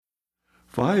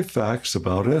5 facts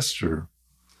about Esther.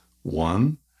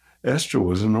 1. Esther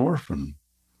was an orphan.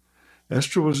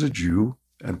 Esther was a Jew,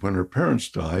 and when her parents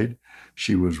died,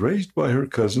 she was raised by her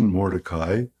cousin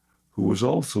Mordecai, who was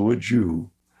also a Jew.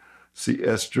 See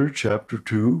Esther chapter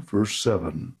 2, verse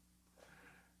 7.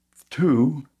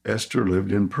 2. Esther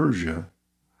lived in Persia.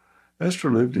 Esther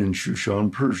lived in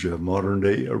Shushan, Persia,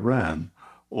 modern-day Iran,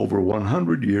 over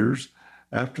 100 years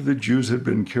after the Jews had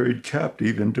been carried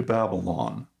captive into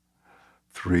Babylon.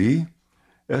 3.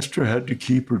 Esther had to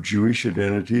keep her Jewish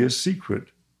identity a secret.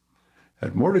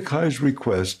 At Mordecai's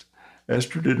request,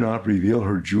 Esther did not reveal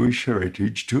her Jewish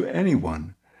heritage to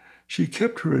anyone. She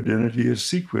kept her identity a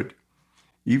secret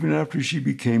even after she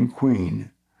became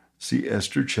queen. See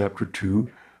Esther chapter 2,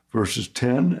 verses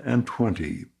 10 and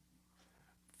 20.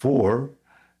 4.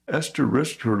 Esther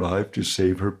risked her life to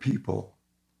save her people.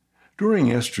 During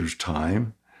Esther's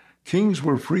time, kings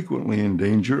were frequently in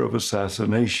danger of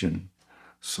assassination.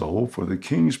 So, for the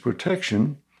king's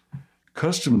protection,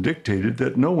 custom dictated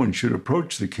that no one should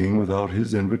approach the king without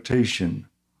his invitation.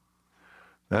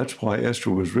 That's why Esther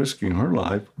was risking her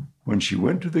life when she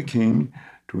went to the king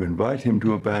to invite him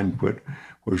to a banquet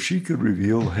where she could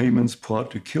reveal Haman's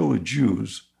plot to kill the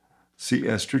Jews. See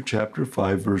Esther chapter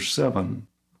 5, verse 7.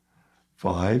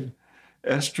 5.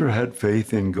 Esther had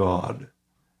faith in God.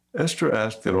 Esther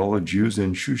asked that all the Jews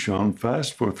in Shushan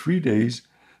fast for 3 days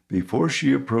before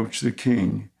she approached the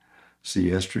king. See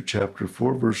Esther chapter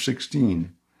 4, verse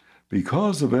 16.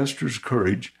 Because of Esther's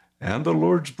courage and the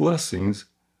Lord's blessings,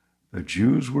 the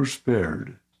Jews were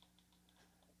spared.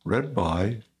 Read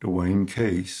by Dwayne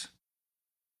Case.